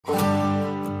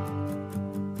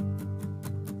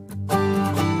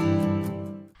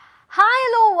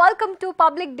Welcome to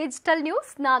public digital news.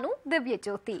 ನಾನು ದಿವ್ಯ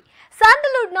ಜ್ಯೋತಿ.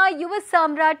 ಸ್ಯಾಂಡಲ್ವುಡ್ನ ಯುವ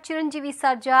ಸಾಮ್ರಾಟ್ ಚಿರಂಜೀವಿ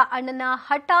ಸರ್ಜಾ ಅಣ್ಣನ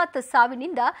ಹಠಾತ್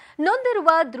ಸಾವಿನಿಂದ ನೊಂದಿರುವ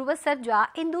ಧ್ರುವ ಸರ್ಜಾ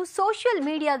ಇಂದು ಸೋಷಿಯಲ್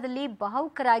ಮೀಡಿಯಾದಲ್ಲಿ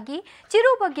ಭಾವುಕರಾಗಿ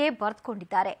ಚಿರು ಬಗ್ಗೆ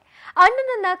ಬರೆದುಕೊಂಡಿದ್ದಾರೆ.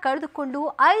 ಅಣ್ಣನನ್ನ ಕಳೆದುಕೊಂಡು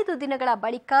 5 ದಿನಗಳ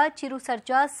ಬಳಿಕ ಚಿರು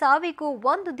ಸರ್ಜಾ ಸಾವಿಗೂ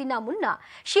 1 ದಿನ ಮುನ್ನ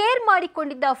ಶೇರ್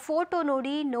ಮಾಡಿಕೊಂಡಿದ್ದ ಫೋಟೋ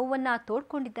ನೋಡಿ ನೋವನ್ನ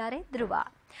ತೋಡ್ಕೊಂಡಿದ್ದಾರೆ ಧ್ರುವ.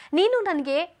 ನೀನು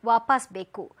ನನಗೆ ವಾಪಸ್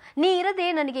ಬೇಕು, ನೀ ಇರದೆ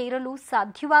ನನಗೆ ಇರಲು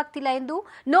ಸಾಧ್ಯವಾಗ್ತಿಲ್ಲ ಎಂದು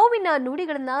ನೋವಿನ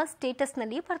ನುಡಿಗಳನ್ನ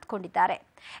ಸ್ಟೇಟಸ್ನಲ್ಲಿ ಬರೆದುಕೊಂಡಿದ್ದಾರೆ.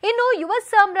 ಇನ್ನು ಯುವ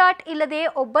ಸಾಮ್ರಾಟ್ ಇಲ್ಲದೆ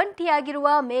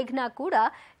ಒಬ್ಬಂಟಿಯಾಗಿರುವ ಮೇಘನಾ ಕೂಡ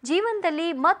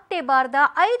ಜೀವನದಲ್ಲಿ ಮತ್ತೆ ಬಾರದ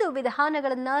 5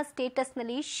 ವಿಧಾನಗಳನ್ನ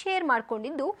ಸ್ಟೇಟಸ್ನಲ್ಲಿ ಶೇರ್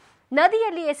ಮಾಡಿಕೊಂಡಿದ್ದು,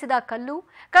 ನದಿಯಲ್ಲಿ ಎಸೆದ ಕಲ್ಲು,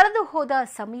 ಕಳೆದು ಹೋದ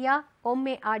ಸಮಯ,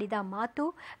 ಒಮ್ಮೆ ಆಡಿದ ಮಾತು,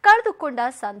 ಕಳೆದುಕೊಂಡ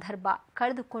ಸಂದರ್ಭ,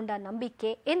 ಕಳೆದುಕೊಂಡ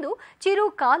ನಂಬಿಕೆ ಎಂದು ಚಿರು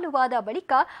ಕಾಲುವಾದ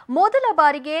ಬಳಿಕ ಮೊದಲ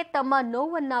ಬಾರಿಗೆ ತಮ್ಮ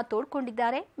ನೋವನ್ನ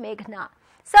ತೋಡ್ಕೊಂಡಿದ್ದಾರೆ ಮೇಘನಾ.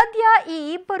 ಸದ್ಯ ಈ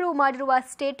ಇಬ್ಬರು ಮಾಡಿರುವ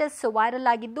ಸ್ಟೇಟಸ್ ವೈರಲ್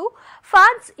ಆಗಿದ್ದು,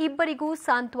 ಫ್ಯಾನ್ಸ್ ಇಬ್ಬರಿಗೂ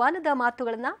ಸಾಂತ್ವನದ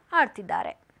ಮಾತುಗಳನ್ನ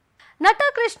ಆಡ್ತಿದ್ದಾರೆ. ನಟ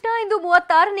ಕೃಷ್ಣ ಇಂದು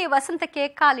 36ನೇ ವಸಂತಕ್ಕೆ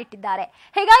ಕಾಲಿಟ್ಟಿದ್ದಾರೆ.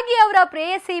 ಹೀಗಾಗಿ ಅವರ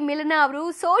ಪ್ರೇಯಸಿ ಮಿಲನಾ ಅವರು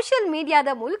ಸೋಷಿಯಲ್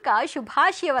ಮೀಡಿಯಾದ ಮೂಲಕ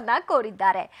ಶುಭಾಶಯವನ್ನ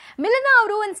ಕೋರಿದ್ದಾರೆ. ಮಿಲನಾ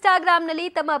ಅವರು ಇನ್ಸ್ಟಾಗ್ರಾಂನಲ್ಲಿ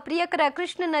ತಮ್ಮ ಪ್ರಿಯಕರ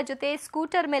ಕೃಷ್ಣನ ಜೊತೆ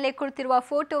ಸ್ಕೂಟರ್ ಮೇಲೆ ಕುಳಿತಿರುವ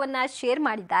ಫೋಟೋವನ್ನ ಶೇರ್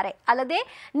ಮಾಡಿದ್ದಾರೆ. ಅಲ್ಲದೆ,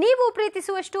 ನೀವು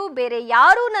ಪ್ರೀತಿಸುವಷ್ಟು ಬೇರೆ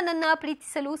ಯಾರೂ ನನ್ನನ್ನ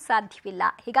ಪ್ರೀತಿಸಲು ಸಾಧ್ಯವಿಲ್ಲ.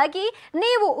 ಹೀಗಾಗಿ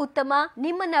ನೀವು ಉತ್ತಮ,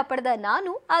 ನಿಮ್ಮನ್ನ ಪಡೆದ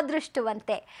ನಾನು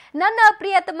ಅದೃಷ್ಟವಂತೆ. ನನ್ನ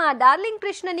ಪ್ರಿಯತಮ ಡಾರ್ಲಿಂಗ್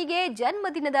ಕೃಷ್ಣನಿಗೆ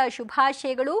ಜನ್ಮದಿನದ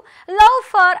ಶುಭಾಶಯಗಳು. ಲವ್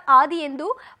ಫಾರ್ ಆದಿ ಎಂದು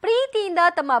ಪ್ರೀತಿಯಿಂದ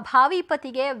ತಮ್ಮ ಭಾವಿ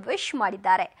ಪತಿಗೆ ವಿಶ್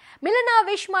ಮಾಡಿದ್ದಾರೆ. ಮಿಲನಾ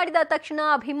ವಿಶ್ ಮಾಡಿದ ತಕ್ಷಣ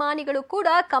ಅಭಿಮಾನಿಗಳು ಕೂಡ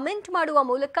ಕಮೆಂಟ್ ಮಾಡುವ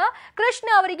ಮೂಲಕ ಕೃಷ್ಣ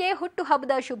ಅವರಿಗೆ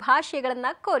ಹುಟ್ಟುಹಬ್ಬದ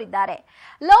ಶುಭಾಶಯಗಳನ್ನ ಕೋರಿದ್ದಾರೆ.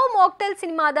 ಲವ್ ಮಾಕ್ಟೆಲ್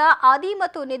ಸಿನಿಮಾದ ಆದಿ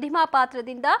ಮತ್ತು ನಿಧಿಮಾ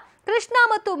ಪಾತ್ರದಿಂದ ಕೃಷ್ಣ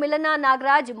ಮತ್ತು ಮಿಲನಾ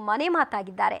ನಾಗರಾಜ್ ಮನೆ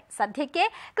ಮಾತಾಗಿದ್ದಾರೆ. ಸದ್ಯಕ್ಕೆ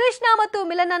ಕೃಷ್ಣ ಮತ್ತು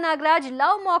ಮಿಲನಾ ನಾಗರಾಜ್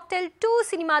ಲವ್ ಮಾಕ್ಟೆಲ್ 2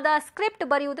 ಸಿನಿಮಾದ ಸ್ಕ್ರಿಪ್ಟ್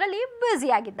ಬರೆಯುವುದರಲ್ಲಿ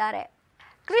ಬ್ಯುಸಿಯಾಗಿದ್ದಾರೆ.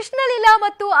 ಕೃಷ್ಣಲೀಲಾ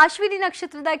ಮತ್ತು ಅಶ್ವಿನಿ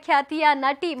ನಕ್ಷತ್ರದ ಖ್ಯಾತಿಯ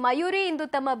ನಟಿ ಮಯೂರಿ ಇಂದು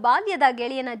ತಮ್ಮ ಬಾಲ್ಯದ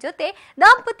ಗೆಳೆಯನ ಜೊತೆ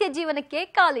ದಾಂಪತ್ಯ ಜೀವನಕ್ಕೆ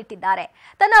ಕಾಲಿಟ್ಟಿದ್ದಾರೆ.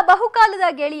 ತನ್ನ ಬಹುಕಾಲದ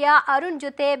ಗೆಳೆಯ ಅರುಣ್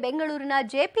ಜೊತೆ ಬೆಂಗಳೂರಿನ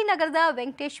ಜೆಪಿ ನಗರದ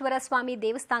ವೆಂಕಟೇಶ್ವರ ಸ್ವಾಮಿ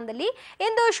ದೇವಸ್ಥಾನದಲ್ಲಿ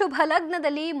ಇಂದು ಶುಭ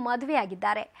ಲಗ್ನದಲ್ಲಿ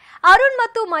ಮದುವೆಯಾಗಿದ್ದಾರೆ. ಅರುಣ್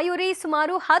ಮತ್ತು ಮಯೂರಿ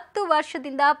ಸುಮಾರು 10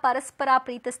 ವರ್ಷದಿಂದ ಪರಸ್ಪರ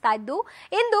ಪ್ರೀತಿಸ್ತಾ ಇದ್ದು,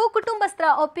 ಇಂದು ಕುಟುಂಬಸ್ಥರ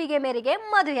ಒಪ್ಪಿಗೆ ಮೇರೆಗೆ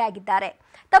ಮದುವೆಯಾಗಿದ್ದಾರೆ.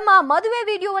 ತಮ್ಮ ಮದುವೆ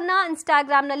ವಿಡಿಯೋವನ್ನ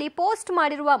ಇನ್ಸ್ಟಾಗ್ರಾಂನಲ್ಲಿ ಪೋಸ್ಟ್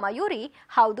ಮಾಡಿರುವ ಮಯೂರಿ,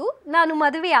 ಹೌದು, ನಾನು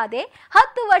ಮದುವೆಯಾದೆ,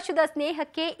 10 ವರ್ಷದ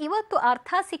ಸ್ನೇಹಕ್ಕೆ ಇವತ್ತು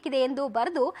ಅರ್ಥ ಸಿಕ್ಕಿದೆ ಎಂದು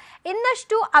ಬರೆದು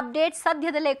ಇನ್ನಷ್ಟು ಅಪ್ಡೇಟ್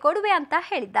ಸದ್ಯದಲ್ಲೇ ಕೊಡುವೆ ಅಂತ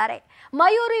ಹೇಳಿದ್ದಾರೆ.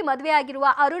 ಮಯೂರಿ ಮದುವೆಯಾಗಿರುವ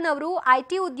ಅರುಣ್ ಅವರು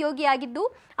ಐಟಿ ಉದ್ಯೋಗಿಯಾಗಿದ್ದು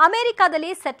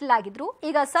ಅಮೆರಿಕಾದಲ್ಲಿ ಸೆಟಲ್ ಆಗಿದ್ರು.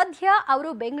 ಈಗ ಸದ್ಯ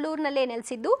ಅವರು ಬೆಂಗಳೂರಿನಲ್ಲೇ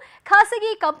ನೆಲೆಸಿದ್ದು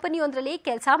ಖಾಸಗಿ ಕಂಪನಿಯೊಂದರಲ್ಲಿ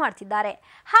ಕೆಲಸ ಮಾಡ್ತಿದ್ದಾರೆ.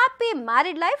 Happy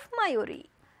married life Mayuri.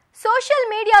 Social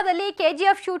ಮೀಡಿಯಾದಲ್ಲಿ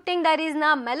ಕೆಜಿಎಫ್ ಶೂಟಿಂಗ್ ಡೈರೀಸ್ನ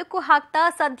ಮೆಲುಕು ಹಾಕ್ತಾ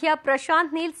ಸದ್ಯ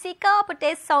ಪ್ರಶಾಂತ್ ನೀಲ್ ಸಿಕ್ಕಾಪಟ್ಟೆ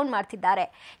ಸೌಂಡ್ ಮಾಡ್ತಿದ್ದಾರೆ.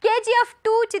 ಕೆಜಿಎಫ್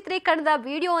 2 ಚಿತ್ರೀಕರಣದ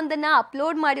ವಿಡಿಯೋವೊಂದನ್ನ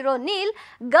ಅಪ್ಲೋಡ್ ಮಾಡಿರೋ ನೀಲ್,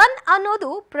 ಗನ್ ಅನ್ನೋದು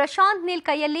ಪ್ರಶಾಂತ್ ನೀಲ್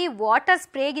ಕೈಯಲ್ಲಿ ವಾಟರ್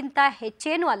ಸ್ಪ್ರೇಗಿಂತ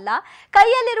ಹೆಚ್ಚೇನೂ ಅಲ್ಲ,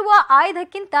 ಕೈಯಲ್ಲಿರುವ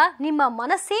ಆಯುಧಕ್ಕಿಂತ ನಿಮ್ಮ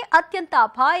ಮನಸ್ಸೇ ಅತ್ಯಂತ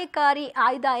ಅಪಾಯಕಾರಿ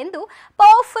ಆಯುಧ ಎಂದು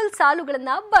ಪವರ್ಫುಲ್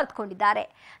ಸಾಲುಗಳನ್ನ ಬರೆದುಕೊಂಡಿದ್ದಾರೆ.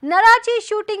 ನರಾಜಿ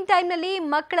ಶೂಟಿಂಗ್ ಟೈಮ್ನಲ್ಲಿ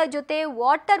ಮಕ್ಕಳ ಜೊತೆ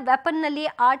ವಾಟರ್ ವೆಪನ್ನಲ್ಲಿ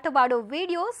ಆಟವಾಡೋ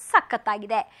ವಿಡಿಯೋ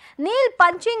ಸಖತ್ತಾಗಿದೆ. ನೀಲ್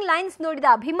ಪಂಚಿಂಗ್ ಲೈನ್ಸ್ ನೋಡಿದ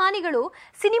ಅಭಿಮಾನಿಗಳು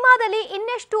ಸಿನಿಮಾದಲ್ಲಿ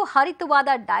ಇನ್ನೆಷ್ಟು ಹರಿತವಾದ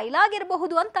ಡೈಲಾಗ್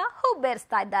ಇರಬಹುದು ಅಂತ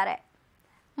ಹುಬ್ಬೇರಿಸ್ತಾ ಇದ್ದಾರೆ.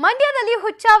 ಮಂಡ್ಯದಲ್ಲಿ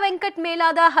ಹುಚ್ಚ ವೆಂಕಟ್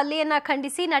ಮೇಲಾದ ಹಲ್ಲೆಯನ್ನ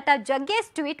ಖಂಡಿಸಿ ನಟ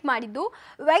ಜಗ್ಗೇಶ್ ಟ್ವೀಟ್ ಮಾಡಿದ್ದು,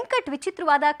 ವೆಂಕಟ್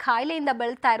ವಿಚಿತ್ರವಾದ ಕಾಯಿಲೆಯಿಂದ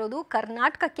ಬಳಲ್ತಾ ಇರೋದು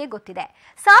ಕರ್ನಾಟಕಕ್ಕೆ ಗೊತ್ತಿದೆ.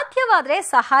 ಸಾಧ್ಯವಾದ್ರೆ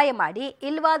ಸಹಾಯ ಮಾಡಿ,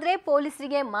 ಇಲ್ವಾದ್ರೆ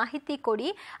ಪೊಲೀಸರಿಗೆ ಮಾಹಿತಿ ಕೊಡಿ.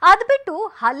 ಅದ್ಬಿಟ್ಟು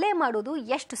ಹಲ್ಲೆ ಮಾಡೋದು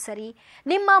ಎಷ್ಟು ಸರಿ?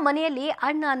 ನಿಮ್ಮ ಮನೆಯಲ್ಲಿ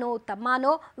ಅಣ್ಣನೋ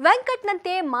ತಮ್ಮನೋ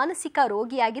ವೆಂಕಟ್ನಂತೆ ಮಾನಸಿಕ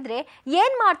ರೋಗಿಯಾಗಿದ್ರೆ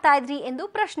ಏನ್ ಮಾಡ್ತಾ ಇದ್ರಿ ಎಂದು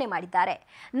ಪ್ರಶ್ನೆ ಮಾಡಿದ್ದಾರೆ.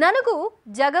 ನನಗೂ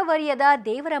ಜಗವರಿಯದ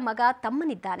ದೇವರ ಮಗ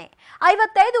ತಮ್ಮನಿದ್ದಾನೆ.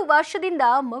 55 ವರ್ಷದಿಂದ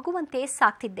ಮಗುವಂತೆ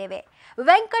ಸಾಕ್ತಿದ್ದೇವೆ.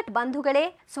 ವೆಂಕಟ್ ಬಂಧುಗಳೇ,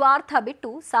 ಸ್ವಾರ್ಥ ಬಿಟ್ಟು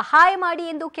ಸಹಾಯ ಮಾಡಿ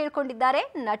ಎಂದು ಕೇಳಿಕೊಂಡಿದ್ದಾರೆ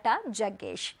ನಟ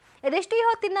ಜಗ್ಗೇಶ್. ಇದೆಷ್ಟೇ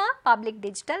ಹೊತ್ತಿನ ಪಬ್ಲಿಕ್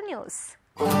ಡಿಜಿಟಲ್ ನ್ಯೂಸ್.